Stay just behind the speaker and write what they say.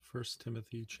First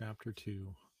Timothy chapter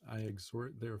 2. I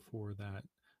exhort therefore that,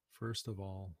 first of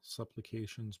all,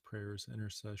 supplications, prayers,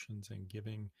 intercessions, and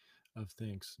giving of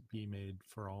thanks be made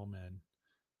for all men,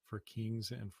 for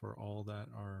kings and for all that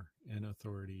are in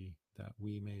authority, that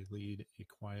we may lead a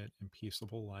quiet and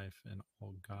peaceable life in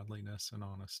all godliness and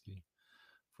honesty.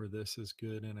 For this is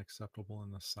good and acceptable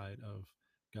in the sight of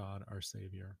God our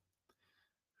Savior,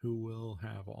 who will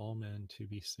have all men to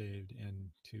be saved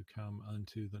and to come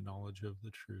unto the knowledge of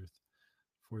the truth.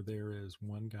 For there is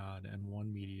one God and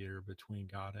one mediator between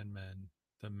God and men,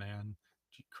 the man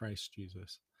Christ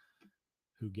Jesus,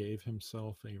 who gave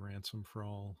himself a ransom for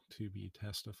all, to be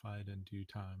testified in due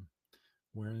time,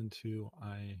 whereunto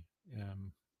I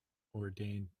am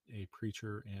ordained a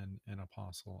preacher and an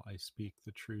apostle. I speak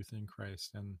the truth in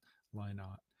Christ and lie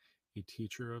not, a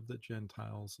teacher of the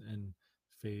Gentiles in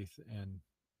faith and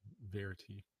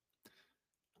verity.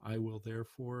 I will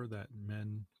therefore that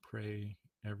men pray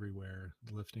everywhere,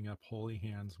 lifting up holy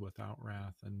hands without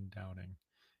wrath and doubting.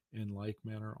 In like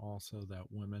manner also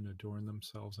that women adorn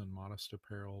themselves in modest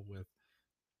apparel, with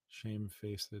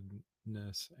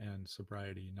shamefacedness and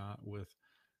sobriety, not with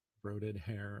broided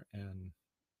hair and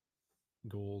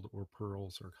gold or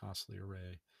pearls or costly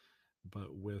array,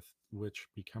 but with which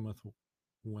becometh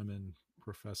women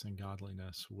professing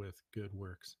godliness with good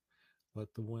works.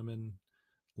 Let the women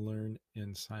learn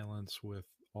in silence with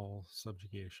all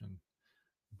subjugation.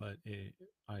 But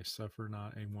I suffer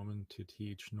not a woman to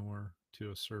teach, nor to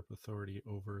usurp authority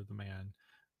over the man,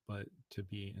 but to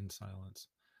be in silence.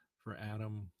 For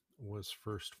Adam was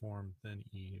first formed, then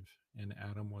Eve. And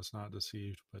Adam was not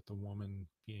deceived, but the woman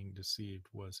being deceived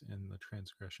was in the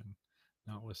transgression.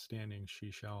 Notwithstanding,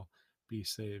 she shall be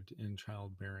saved in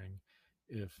childbearing,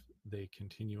 if they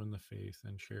continue in the faith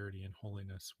and charity and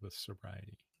holiness with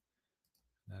sobriety.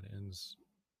 That ends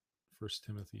First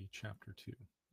Timothy chapter 2.